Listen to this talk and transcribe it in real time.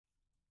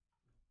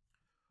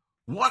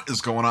What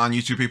is going on,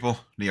 YouTube people?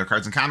 Neo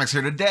Cards and Comics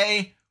here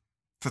today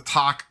to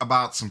talk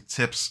about some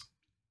tips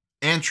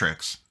and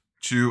tricks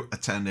to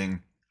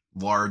attending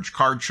large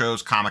card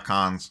shows, Comic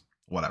Cons,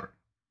 whatever.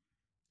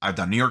 I've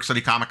done New York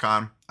City Comic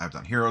Con, I've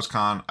done Heroes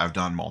Con, I've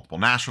done multiple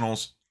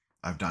nationals,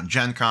 I've done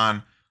Gen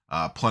Con,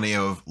 plenty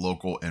of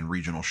local and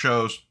regional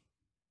shows.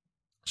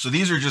 So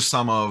these are just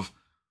some of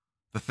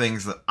the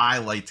things that I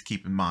like to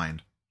keep in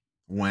mind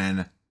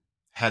when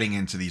heading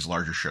into these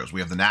larger shows. We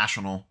have the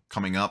National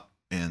coming up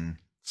in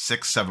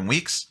 6-7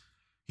 weeks.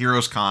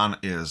 Heroes Con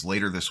is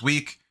later this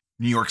week.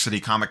 New York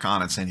City Comic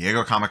Con and San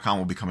Diego Comic Con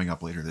will be coming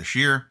up later this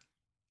year.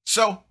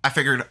 So I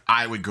figured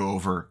I would go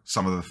over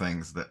some of the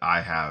things that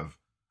I have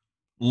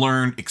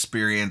learned,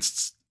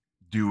 experienced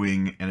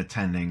doing and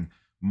attending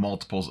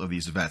multiples of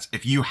these events.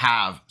 If you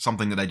have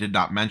something that I did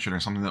not mention or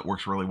something that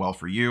works really well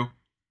for you,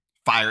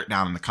 fire it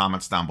down in the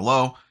comments down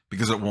below,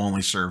 because it will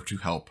only serve to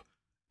help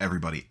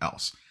everybody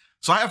else.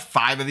 So I have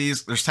 5 of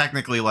these. There's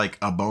technically like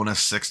a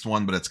bonus 6th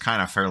one, but it's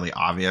kind of fairly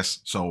obvious.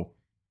 So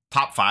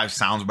top 5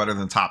 sounds better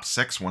than top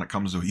 6 when it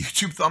comes to a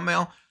YouTube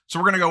thumbnail. So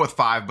we're going to go with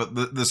 5, but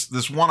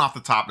this one off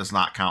the top does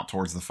not count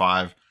towards the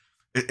 5.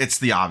 It's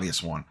the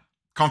obvious one.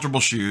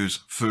 Comfortable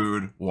shoes,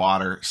 food,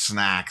 water,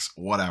 snacks,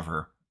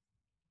 whatever.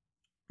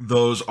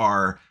 Those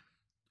are,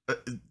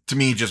 to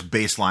me, just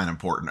baseline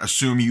important.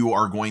 Assume you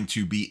are going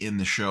to be in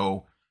the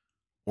show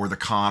or the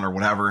con or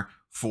whatever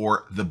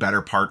for the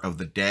better part of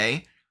the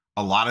day.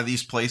 A lot of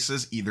these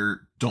places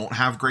either don't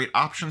have great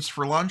options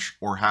for lunch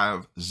or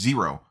have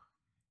 0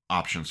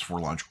 options for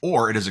lunch,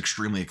 or it is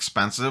extremely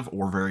expensive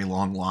or very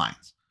long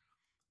lines.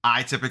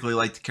 I typically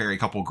like to carry a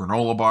couple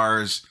granola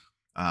bars,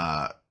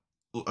 a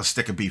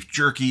stick of beef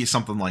jerky,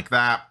 something like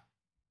that,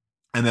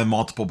 and then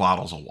multiple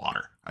bottles of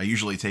water. I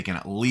usually take in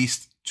at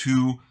least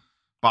 2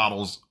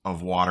 bottles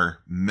of water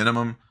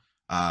minimum,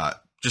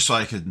 just so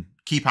I can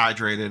keep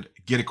hydrated,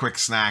 get a quick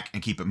snack,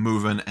 and keep it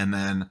moving, and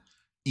then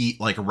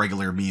eat like a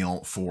regular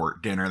meal for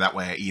dinner. That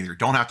way I either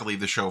don't have to leave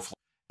the show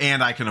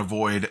and I can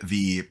avoid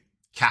the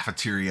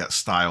cafeteria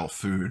style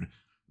food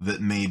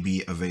that may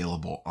be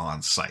available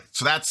on site.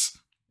 So that's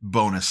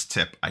bonus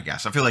tip, I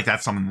guess. I feel like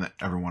that's something that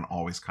everyone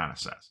always kind of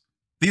says.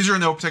 These are in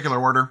no particular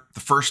order.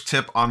 The first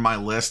tip on my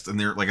list, and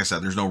there, like I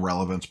said, there's no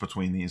relevance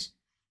between these.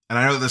 And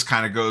I know this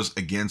kind of goes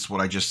against what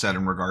I just said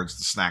in regards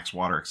to snacks,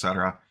 water,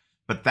 etc.,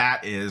 but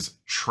that is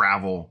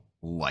travel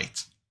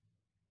light.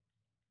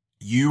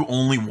 You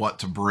only want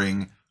to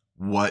bring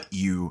what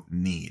you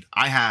need.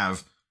 I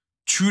have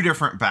 2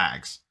 different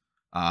bags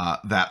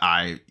that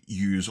I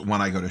use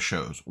when I go to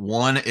shows.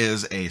 One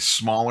is a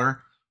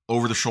smaller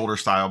over-the-shoulder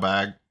style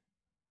bag.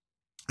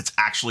 It's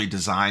actually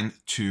designed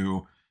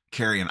to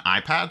carry an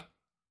iPad,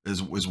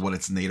 is what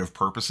its native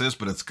purpose is,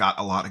 but it's got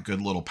a lot of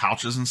good little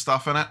pouches and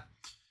stuff in it.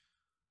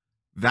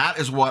 That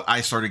is what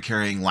I started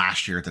carrying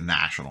last year at the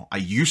National. I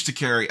used to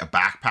carry a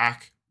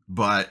backpack,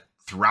 but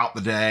throughout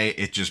the day,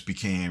 it just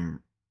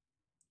became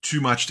too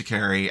much to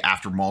carry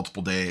after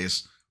multiple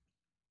days.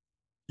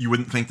 You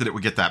wouldn't think that it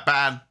would get that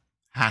bad.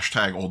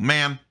 Hashtag old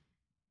man.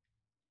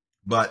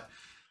 But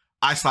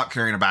I stopped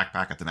carrying a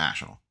backpack at the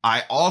National.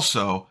 I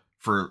also,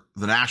 for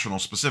the National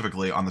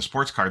specifically on the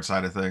sports card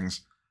side of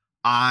things,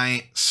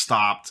 I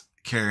stopped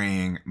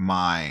carrying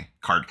my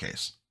card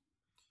case.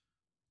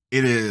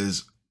 It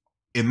is,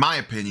 in my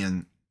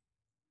opinion,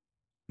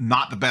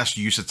 not the best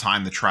use of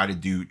time to try to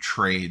do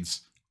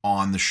trades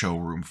on the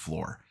showroom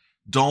floor.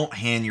 Don't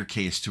hand your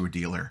case to a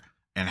dealer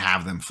and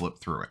have them flip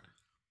through it.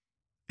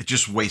 It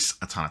just wastes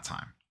a ton of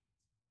time.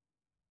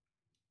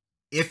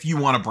 If you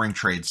want to bring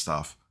trade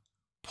stuff,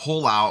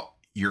 pull out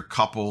your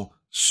couple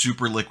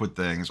super liquid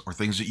things or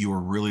things that you are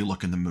really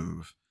looking to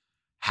move.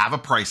 Have a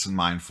price in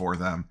mind for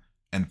them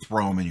and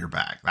throw them in your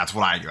bag. That's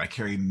what I do. I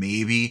carry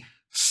maybe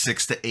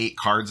 6 to 8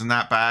 cards in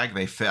that bag.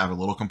 They fit. I have a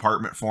little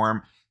compartment for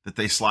them that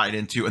they slide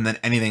into. And then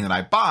anything that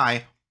I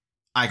buy,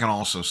 I can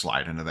also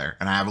slide into there.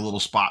 And I have a little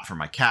spot for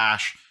my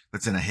cash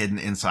that's in a hidden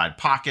inside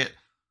pocket.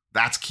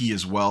 That's key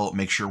as well.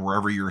 Make sure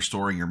wherever you're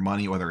storing your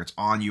money, whether it's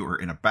on you or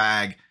in a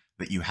bag,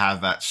 that you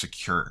have that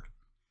secured.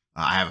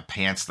 I have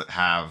pants that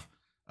have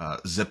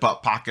zip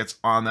up pockets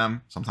on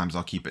them. Sometimes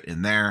I'll keep it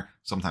in there.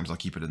 Sometimes I'll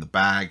keep it in the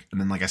bag.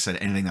 And then, like I said,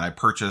 anything that I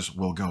purchase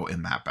will go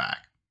in that bag.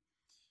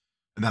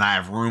 And then I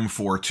have room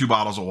for 2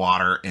 bottles of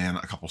water and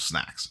a couple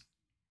snacks.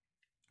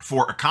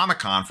 For a Comic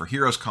Con, for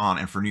Heroes Con,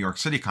 and for New York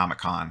City Comic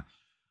Con,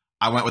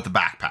 I went with the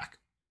backpack.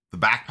 The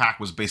backpack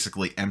was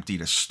basically empty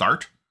to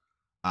start.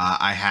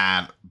 I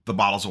had the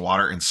bottles of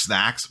water and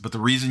snacks, but the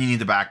reason you need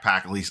the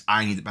backpack, at least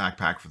I need the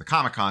backpack for the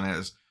Comic Con,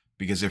 is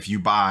because if you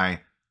buy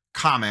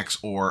comics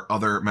or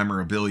other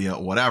memorabilia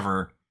or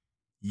whatever,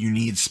 you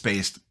need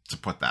space to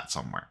put that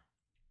somewhere.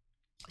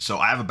 So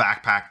I have a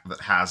backpack that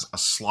has a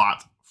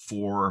slot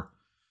for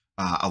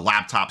a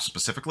laptop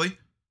specifically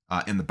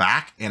in the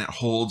back, and it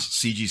holds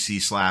CGC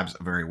slabs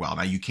very well.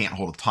 Now, you can't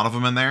hold a ton of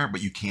them in there,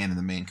 but you can in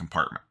the main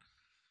compartment.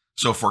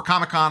 So for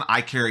Comic-Con,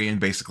 I carry in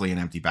basically an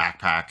empty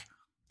backpack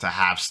to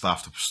have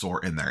stuff to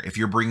store in there. If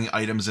you're bringing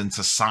items in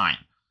to sign,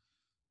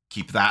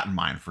 keep that in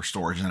mind for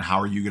storage. And then how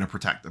are you going to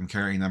protect them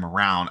carrying them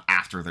around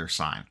after they're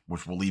signed,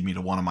 which will lead me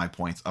to one of my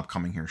points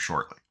upcoming here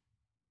shortly.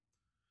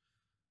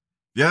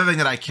 The other thing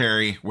that I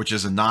carry, which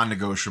is a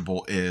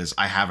non-negotiable, is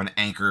I have an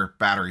Anker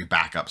battery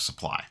backup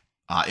supply.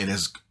 It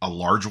is a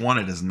large one.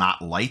 It is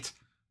not light,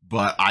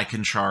 but I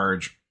can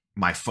charge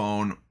my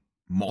phone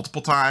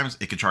multiple times.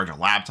 It could charge a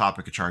laptop.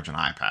 It could charge an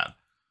iPad.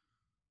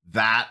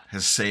 That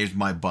has saved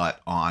my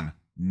butt on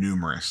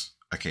numerous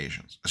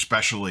occasions,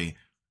 especially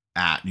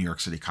at New York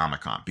City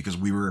Comic Con, because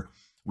we were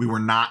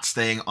not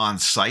staying on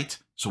site.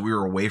 So we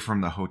were away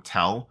from the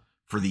hotel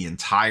for the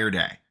entire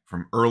day,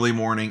 from early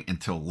morning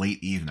until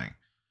late evening.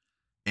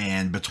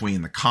 And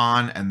between the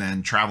con and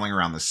then traveling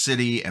around the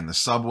city and the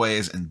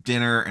subways and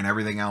dinner and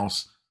everything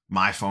else,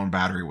 my phone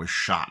battery was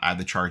shot. I had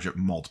to charge it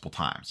multiple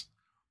times.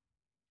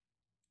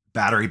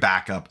 Battery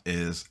backup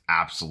is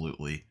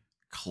absolutely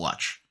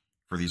clutch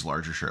for these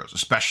larger shows,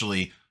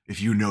 especially if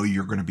you know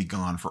you're going to be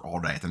gone for all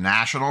day. At the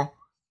National,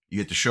 you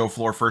get to show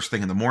floor first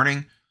thing in the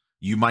morning.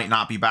 You might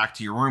not be back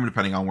to your room,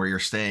 depending on where you're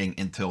staying,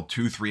 until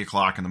 2, 3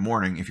 o'clock in the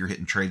morning if you're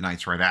hitting trade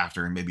nights right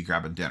after and maybe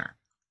grabbing dinner.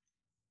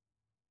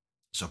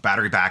 So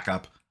battery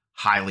backup,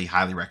 highly,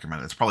 highly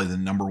recommended. It's probably the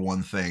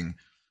 #1 thing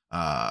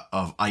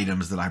of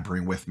items that I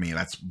bring with me.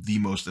 That's the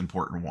most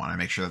important one. I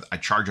make sure that I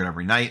charge it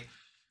every night.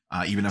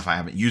 Even if I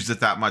haven't used it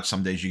that much,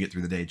 some days you get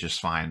through the day just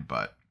fine,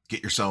 but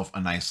get yourself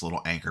a nice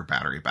little Anker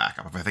battery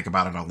backup. If I think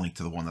about it, I'll link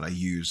to the one that I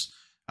use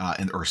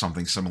or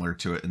something similar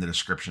to it in the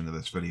description of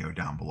this video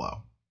down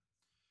below.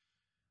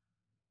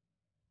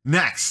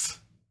 Next,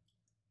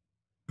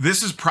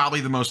 this is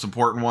probably the most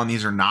important one.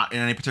 These are not in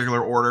any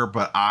particular order,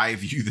 but I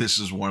view this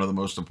as one of the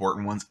most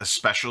important ones,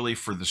 especially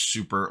for the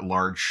super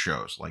large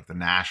shows like the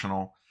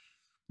National.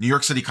 New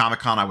York City Comic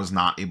Con, I was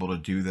not able to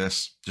do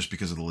this just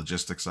because of the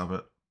logistics of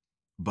it.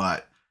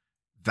 But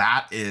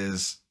that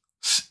is,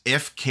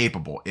 if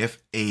capable,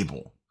 if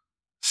able,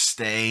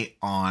 stay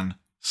on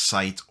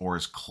site or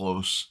as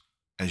close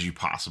as you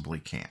possibly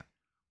can.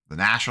 The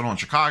National in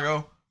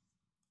Chicago,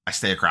 I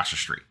stay across the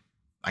street.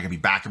 I can be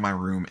back in my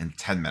room in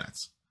 10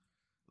 minutes.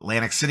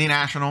 Atlantic City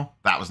National,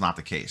 that was not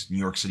the case. New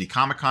York City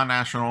Comic Con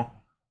National,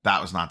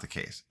 that was not the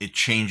case. It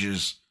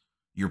changes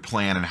your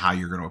plan and how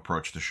you're going to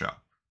approach the show.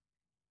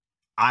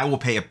 I will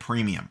pay a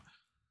premium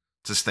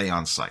to stay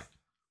on site.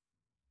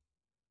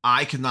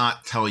 I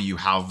cannot tell you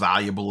how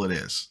valuable it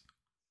is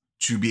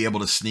to be able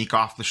to sneak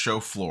off the show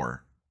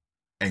floor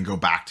and go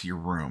back to your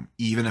room,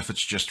 even if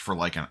it's just for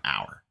like an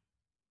hour.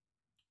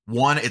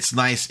 One, it's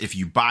nice if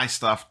you buy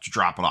stuff to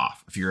drop it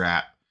off. If you're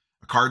at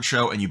a card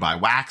show and you buy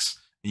wax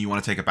and you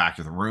want to take it back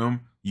to the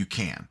room, you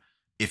can.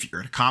 If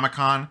you're at a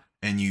Comic-Con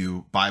and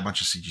you buy a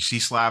bunch of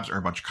CGC slabs or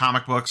a bunch of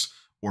comic books,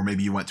 or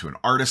maybe you went to an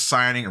artist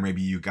signing, or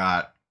maybe you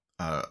got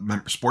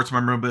sports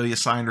memorabilia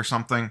signed or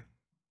something,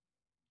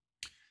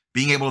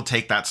 being able to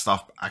take that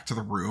stuff back to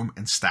the room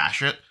and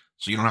stash it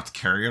so you don't have to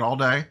carry it all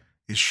day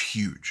is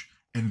huge.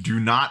 And do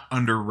not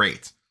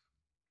underrate.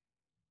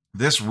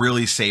 This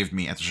really saved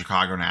me at the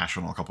Chicago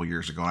National a couple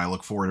years ago, and I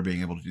look forward to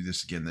being able to do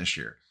this again this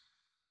year.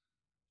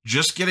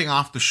 Just getting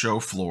off the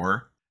show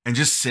floor and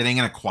just sitting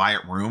in a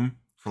quiet room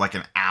for like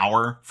an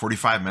hour,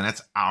 45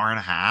 minutes, hour and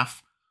a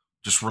half,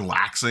 just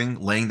relaxing,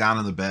 laying down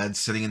in the bed,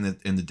 sitting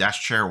in the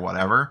desk chair,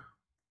 whatever,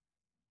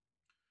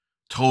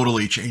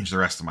 totally changed the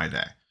rest of my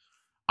day.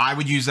 I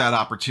would use that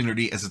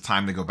opportunity as a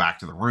time to go back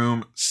to the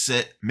room,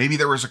 sit. Maybe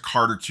there was a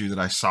card or two that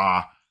I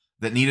saw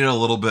that needed a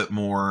little bit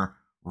more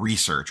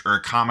research, or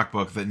a comic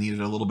book that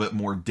needed a little bit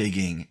more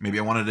digging. Maybe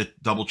I wanted to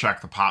double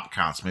check the pop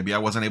counts. Maybe I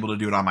wasn't able to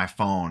do it on my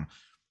phone,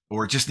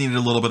 or it just needed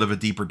a little bit of a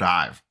deeper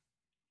dive.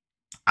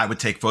 I would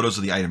take photos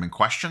of the item in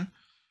question.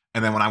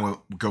 And then when I would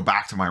go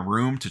back to my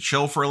room to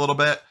chill for a little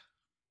bit,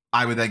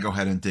 I would then go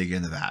ahead and dig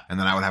into that. And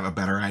then I would have a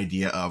better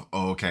idea of,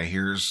 oh, okay,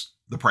 here's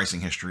the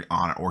pricing history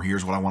on it, or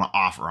here's what I want to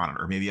offer on it,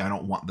 or maybe I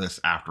don't want this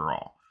after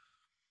all.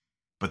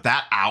 But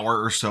that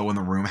hour or so in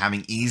the room,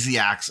 having easy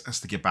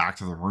access to get back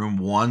to the room,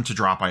 1, to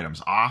drop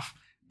items off,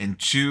 and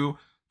 2,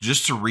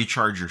 just to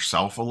recharge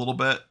yourself a little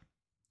bit,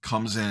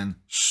 comes in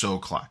so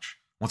clutch.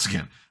 Once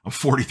again, I'm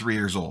 43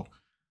 years old.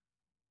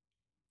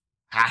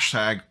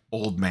 Hashtag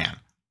old man.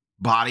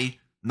 Body,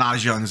 not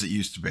as young as it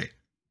used to be.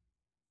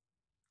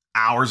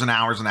 Hours and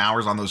hours and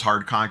hours on those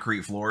hard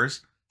concrete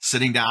floors.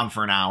 Sitting down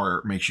for an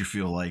hour makes you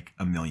feel like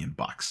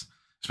 $1,000,000,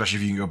 especially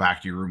if you can go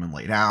back to your room and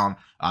lay down,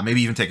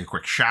 maybe even take a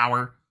quick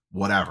shower,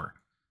 whatever.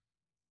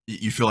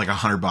 You feel like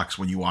 $100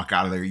 when you walk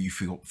out of there. You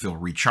feel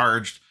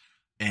recharged,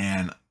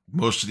 and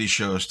most of these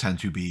shows tend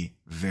to be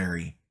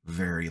very,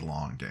 very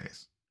long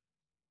days.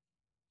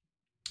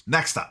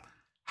 Next up,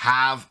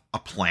 have a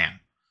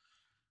plan.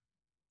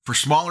 For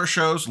smaller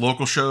shows,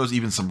 local shows,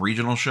 even some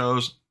regional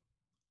shows,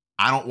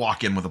 I don't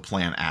walk in with a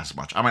plan as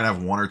much. I might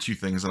have 1 or 2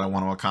 things that I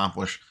want to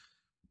accomplish,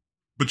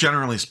 but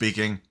generally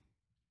speaking,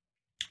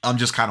 I'm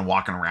just kind of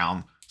walking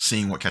around,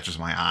 seeing what catches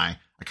my eye.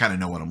 I kind of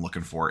know what I'm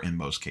looking for in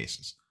most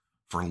cases.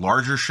 For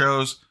larger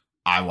shows,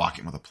 I walk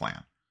in with a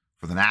plan.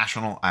 For the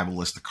National, I have a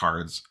list of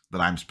cards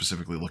that I'm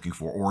specifically looking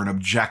for, or an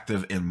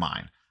objective in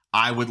mind.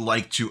 I would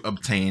like to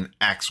obtain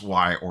X,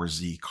 Y, or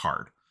Z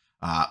card.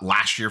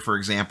 Last year, for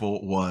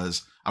example,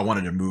 was I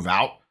wanted to move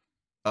out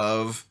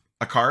of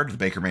a card, the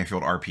Baker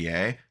Mayfield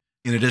RPA.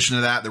 In addition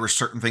to that, there were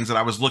certain things that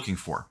I was looking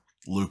for.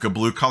 Luka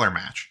blue color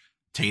match,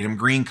 Tatum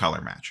green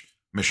color match.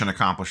 Mission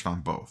accomplished on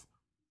both.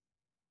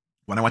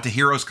 When I went to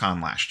Heroes Con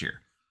last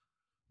year,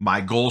 my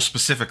goal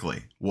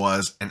specifically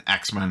was an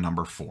X-Men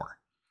number 4.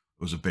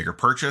 It was a bigger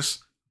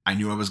purchase. I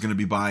knew I was going to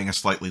be buying a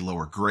slightly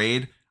lower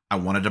grade. I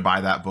wanted to buy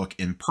that book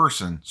in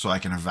person so I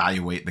can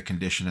evaluate the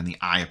condition and the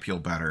eye appeal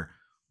better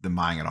than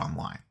buying it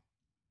online.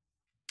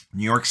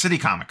 New York City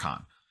Comic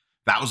Con.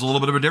 That was a little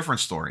bit of a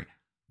different story.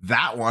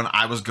 That one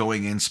I was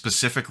going in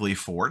specifically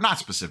for, not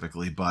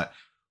specifically, but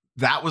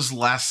that was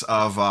less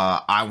of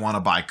I want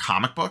to buy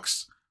comic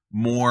books,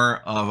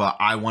 more of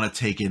I want to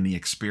take in the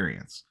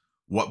experience.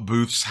 What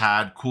booths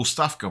had cool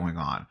stuff going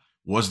on?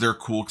 Was there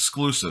cool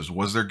exclusives?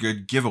 Was there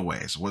good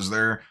giveaways? Was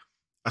there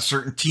a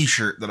certain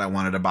t-shirt that I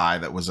wanted to buy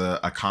that was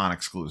a con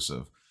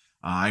exclusive?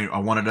 I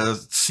wanted to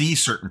see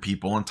certain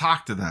people and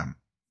talk to them.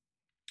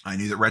 I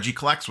knew that Reggie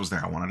Collects was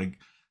there. I wanted to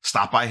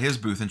stop by his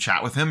booth and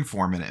chat with him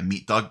for a minute and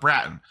meet Doug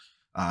Bratton,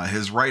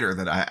 his writer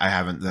that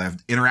I've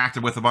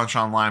interacted with a bunch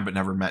online but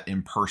never met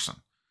in person.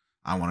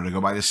 I wanted to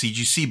go by the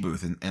CGC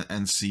booth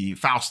and see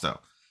Fausto.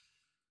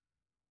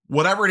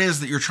 Whatever it is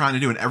that you're trying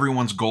to do, and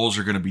everyone's goals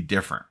are going to be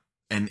different.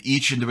 And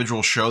each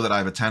individual show that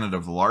I've attended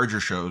of the larger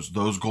shows,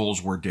 those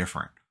goals were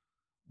different.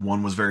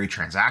 One was very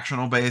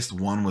transactional based,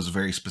 one was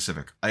very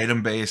specific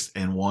item based,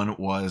 and one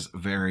was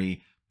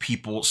very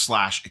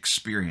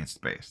people/experience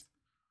based.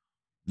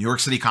 New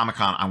York City Comic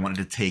Con, I wanted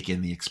to take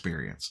in the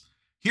experience.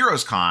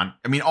 Heroes Con,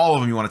 I mean, all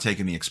of them you want to take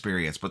in the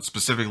experience, but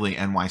specifically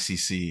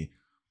NYCC,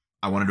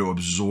 I wanted to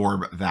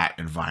absorb that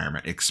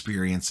environment,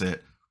 experience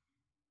it,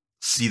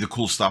 see the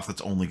cool stuff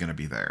that's only going to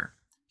be there.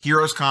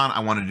 Heroes Con,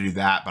 I wanted to do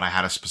that, but I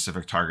had a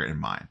specific target in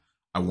mind.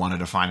 I wanted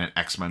to find an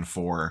X-Men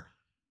 4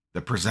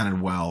 that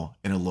presented well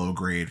in a low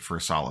grade for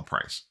a solid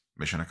price.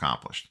 Mission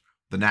accomplished.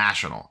 The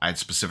National, I had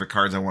specific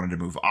cards I wanted to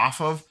move off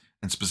of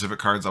and specific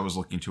cards I was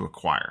looking to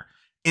acquire,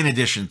 in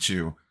addition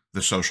to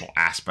the social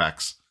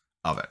aspects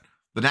of it.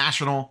 The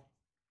National,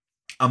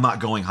 I'm not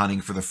going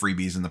hunting for the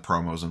freebies and the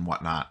promos and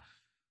whatnot.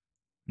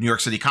 New York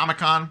City Comic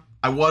Con,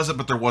 I wasn't,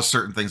 but there was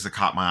certain things that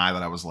caught my eye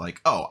that I was like,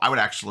 oh, I would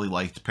actually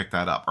like to pick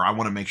that up, or I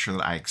want to make sure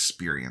that I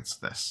experience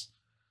this.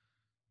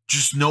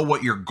 Just know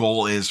what your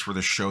goal is for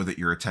the show that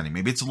you're attending.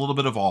 Maybe it's a little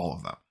bit of all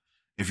of them.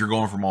 If you're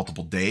going for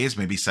multiple days,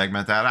 maybe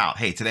segment that out.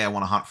 Hey, today I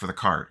want to hunt for the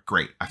card.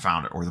 Great, I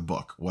found it, or the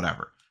book,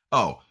 whatever.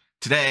 Oh,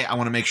 today I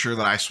want to make sure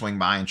that I swing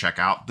by and check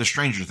out the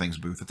Stranger Things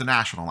booth at the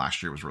National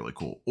last year was really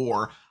cool.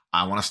 Or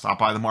I want to stop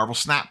by the Marvel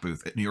Snap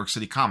booth at New York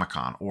City Comic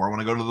Con. Or I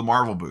want to go to the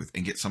Marvel booth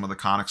and get some of the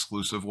con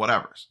exclusive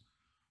whatevers.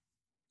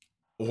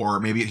 Or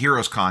maybe at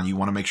Heroes Con, you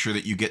want to make sure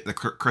that you get the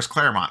Chris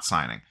Claremont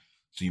signing.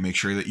 So you make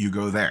sure that you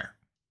go there.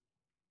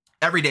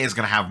 Every day is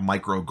going to have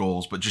micro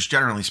goals, but just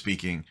generally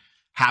speaking,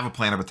 have a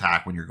plan of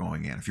attack when you're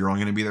going in. If you're only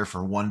going to be there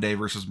for one day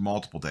versus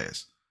multiple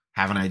days,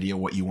 have an idea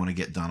what you want to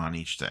get done on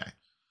each day.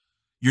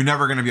 You're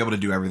never going to be able to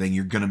do everything.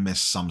 You're going to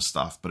miss some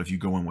stuff, but if you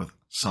go in with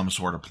some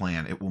sort of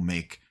plan, it will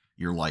make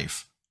your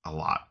life a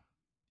lot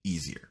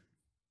easier.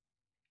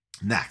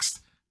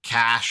 Next,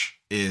 cash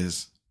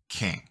is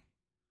king.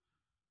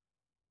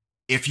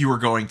 If you were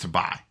going to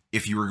buy,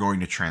 if you were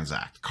going to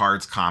transact,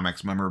 cards,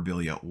 comics,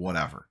 memorabilia,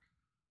 whatever,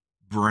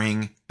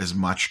 bring as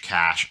much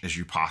cash as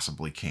you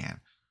possibly can.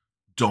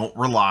 Don't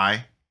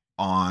rely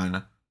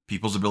on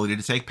people's ability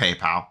to take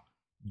PayPal.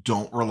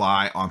 Don't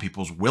rely on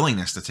people's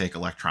willingness to take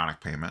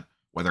electronic payment,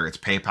 whether it's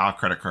PayPal,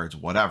 credit cards,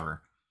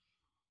 whatever.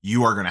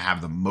 You are going to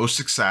have the most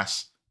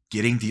success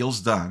getting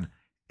deals done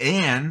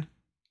and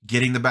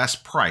getting the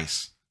best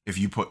price if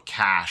you put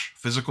cash,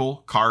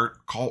 physical,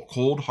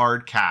 cold,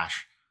 hard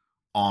cash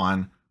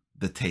on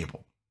the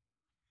table.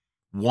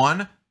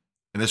 One,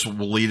 and this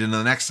will lead into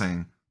the next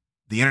thing,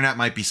 the internet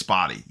might be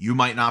spotty. You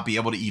might not be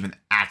able to even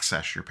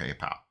access your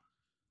PayPal.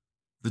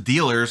 The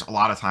dealers, a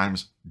lot of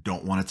times,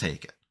 don't want to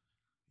take it.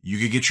 You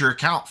could get your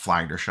account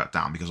flagged or shut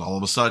down because all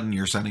of a sudden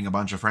you're sending a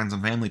bunch of friends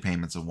and family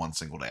payments in one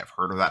single day. I've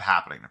heard of that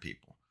happening to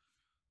people.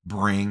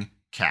 Bring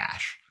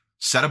cash.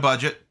 Set a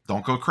budget.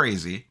 Don't go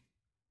crazy.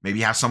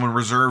 Maybe have someone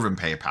reserve in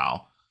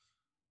PayPal.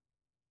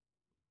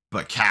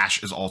 But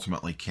cash is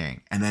ultimately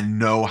king. And then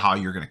know how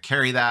you're going to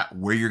carry that,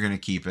 where you're going to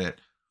keep it,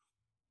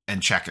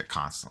 and check it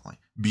constantly.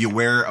 Be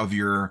aware of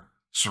your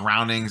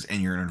surroundings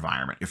and your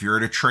environment. If you're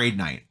at a trade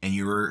night and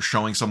you're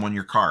showing someone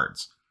your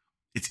cards,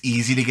 it's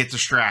easy to get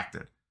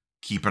distracted.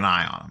 Keep an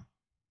eye on them.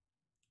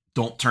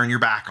 Don't turn your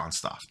back on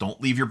stuff.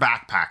 Don't leave your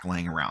backpack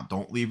laying around.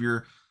 Don't leave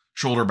your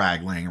shoulder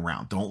bag laying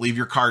around. Don't leave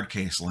your card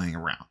case laying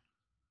around.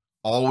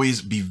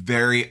 Always be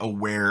very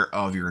aware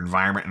of your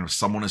environment. And if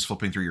someone is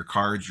flipping through your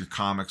cards, your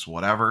comics,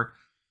 whatever,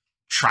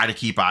 try to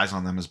keep eyes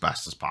on them as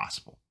best as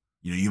possible.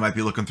 You know, you might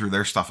be looking through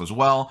their stuff as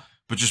well,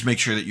 but just make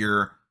sure that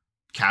you're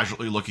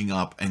casually looking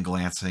up and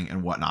glancing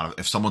and whatnot.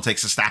 If someone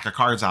takes a stack of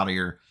cards out of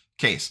your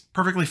case,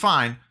 perfectly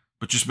fine,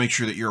 but just make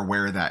sure that you're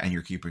aware of that and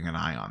you're keeping an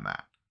eye on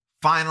that.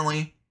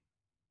 Finally,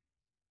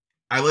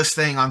 I list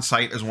staying on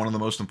site as one of the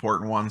most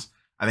important ones.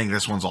 I think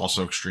this one's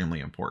also extremely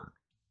important.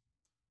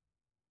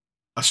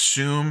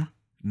 Assume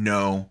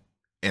no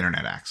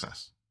internet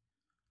access.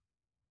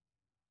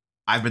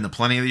 I've been to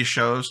plenty of these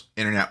shows.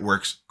 Internet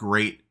works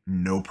great,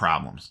 no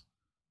problems.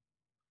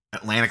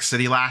 Atlantic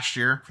City last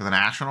year for the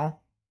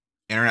National,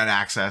 internet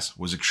access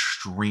was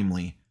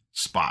extremely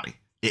spotty.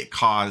 It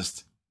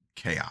caused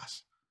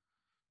chaos.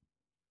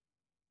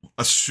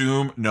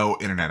 Assume no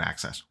internet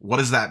access. What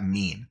does that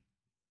mean?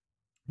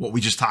 What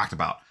we just talked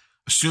about.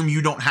 Assume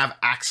you don't have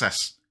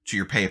access to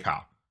your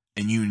PayPal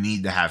and you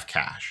need to have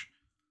cash.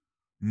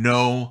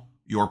 Know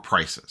your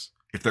prices.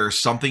 If there is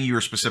something you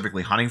are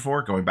specifically hunting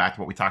for, going back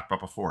to what we talked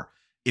about before,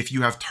 if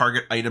you have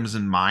target items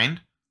in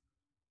mind,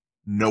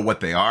 know what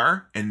they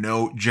are and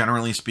know,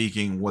 generally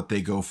speaking, what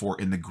they go for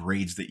in the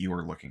grades that you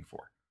are looking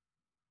for.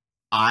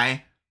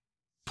 I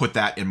put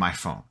that in my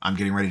phone. I'm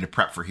getting ready to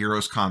prep for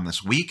Heroes Con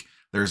this week.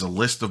 There's a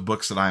list of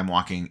books that I am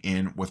walking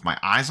in with my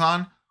eyes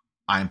on.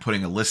 I am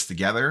putting a list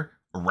together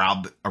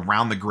around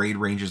the grade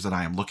ranges that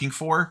I am looking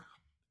for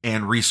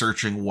and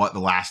researching what the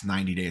last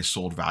 90 days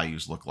sold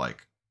values look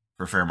like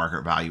for fair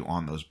market value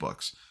on those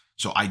books.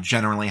 So I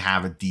generally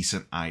have a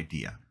decent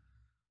idea.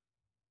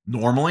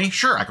 Normally,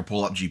 sure, I could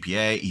pull up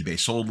GPA, eBay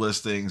sold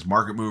listings,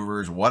 market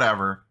movers,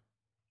 whatever,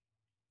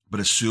 but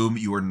assume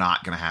you are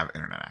not going to have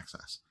internet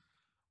access.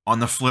 On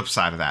the flip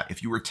side of that,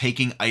 if you were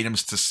taking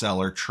items to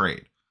sell or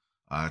trade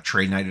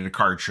night at a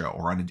card show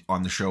or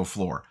on the show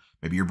floor,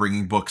 maybe you're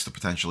bringing books to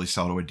potentially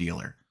sell to a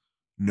dealer,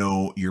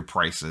 know your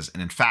prices.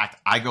 And in fact,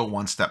 I go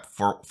one step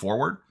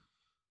forward.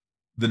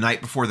 The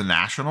night before the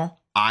National,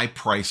 I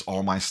price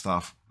all my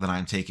stuff that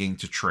I'm taking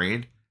to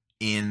trade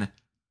in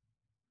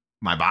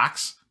my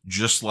box,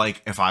 just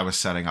like if I was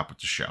setting up at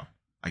the show.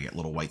 I get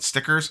little white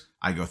stickers.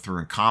 I go through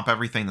and comp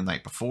everything the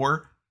night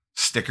before,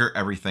 sticker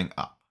everything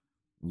up.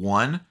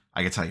 One,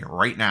 I can tell you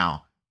right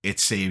now, it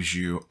saves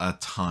you a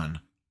ton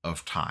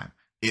of time.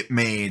 It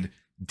made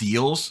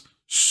deals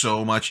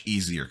so much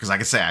easier. Because like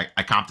I say,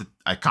 I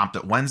comped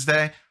it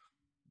Wednesday.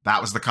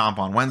 That was the comp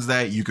on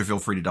Wednesday. You could feel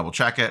free to double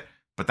check it,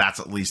 but that's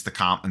at least the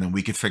comp. And then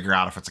we could figure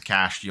out if it's a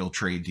cash deal,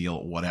 trade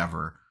deal,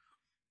 whatever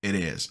it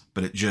is.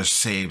 But it just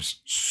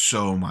saves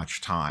so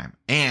much time.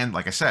 And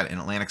like I said, in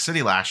Atlantic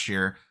City last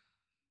year,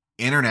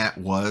 internet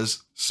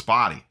was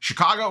spotty.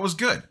 Chicago was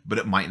good, but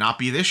it might not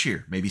be this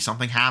year. Maybe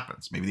something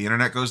happens. Maybe the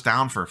internet goes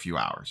down for a few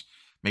hours.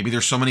 Maybe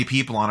there's so many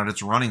people on it,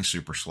 it's running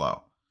super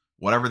slow.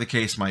 Whatever the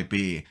case might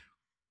be,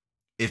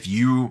 if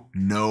you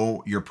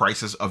know your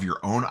prices of your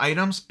own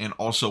items and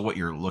also what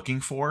you're looking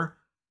for,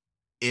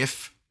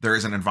 if there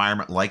is an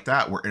environment like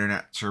that where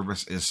internet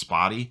service is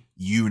spotty,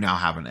 you now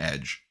have an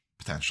edge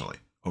potentially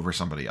over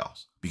somebody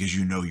else because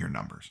you know your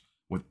numbers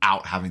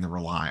without having to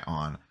rely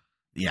on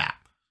the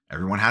app.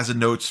 Everyone has a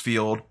notes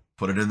field.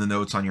 Put it in the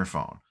notes on your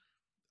phone.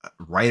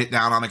 Write it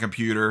down on a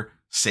computer.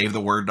 Save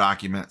the Word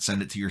document.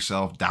 Send it to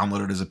yourself.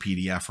 Download it as a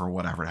PDF or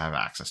whatever to have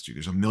access to.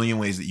 There's a million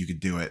ways that you could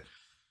do it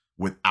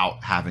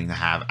without having to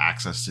have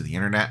access to the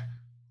internet.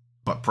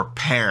 But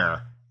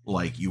prepare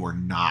like you are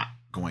not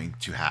going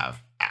to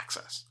have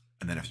access.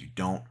 And then if you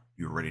don't,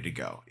 you're ready to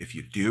go. If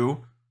you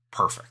do,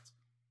 perfect.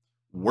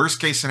 Worst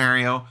case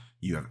scenario,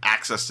 you have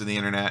access to the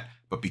internet,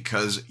 but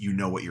because you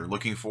know what you're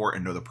looking for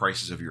and know the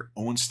prices of your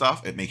own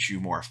stuff, it makes you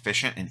more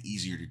efficient and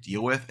easier to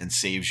deal with and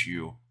saves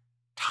you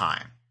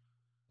time.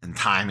 And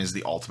time is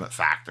the ultimate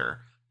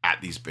factor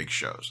at these big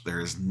shows. There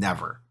is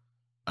never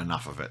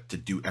enough of it to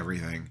do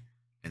everything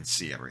and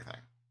see everything.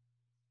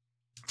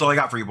 That's all I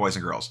got for you, boys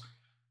and girls.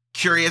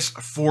 Curious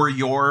for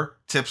your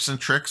tips and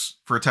tricks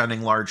for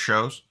attending large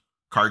shows,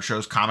 card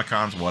shows,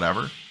 Comic-Cons,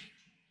 whatever.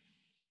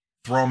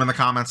 Throw them in the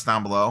comments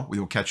down below. We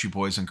will catch you,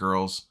 boys and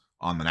girls,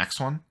 on the next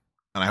one.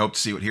 And I hope to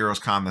see you at Heroes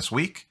Con this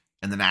week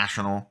and the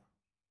National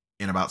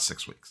in about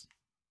 6 weeks.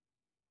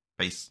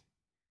 Peace.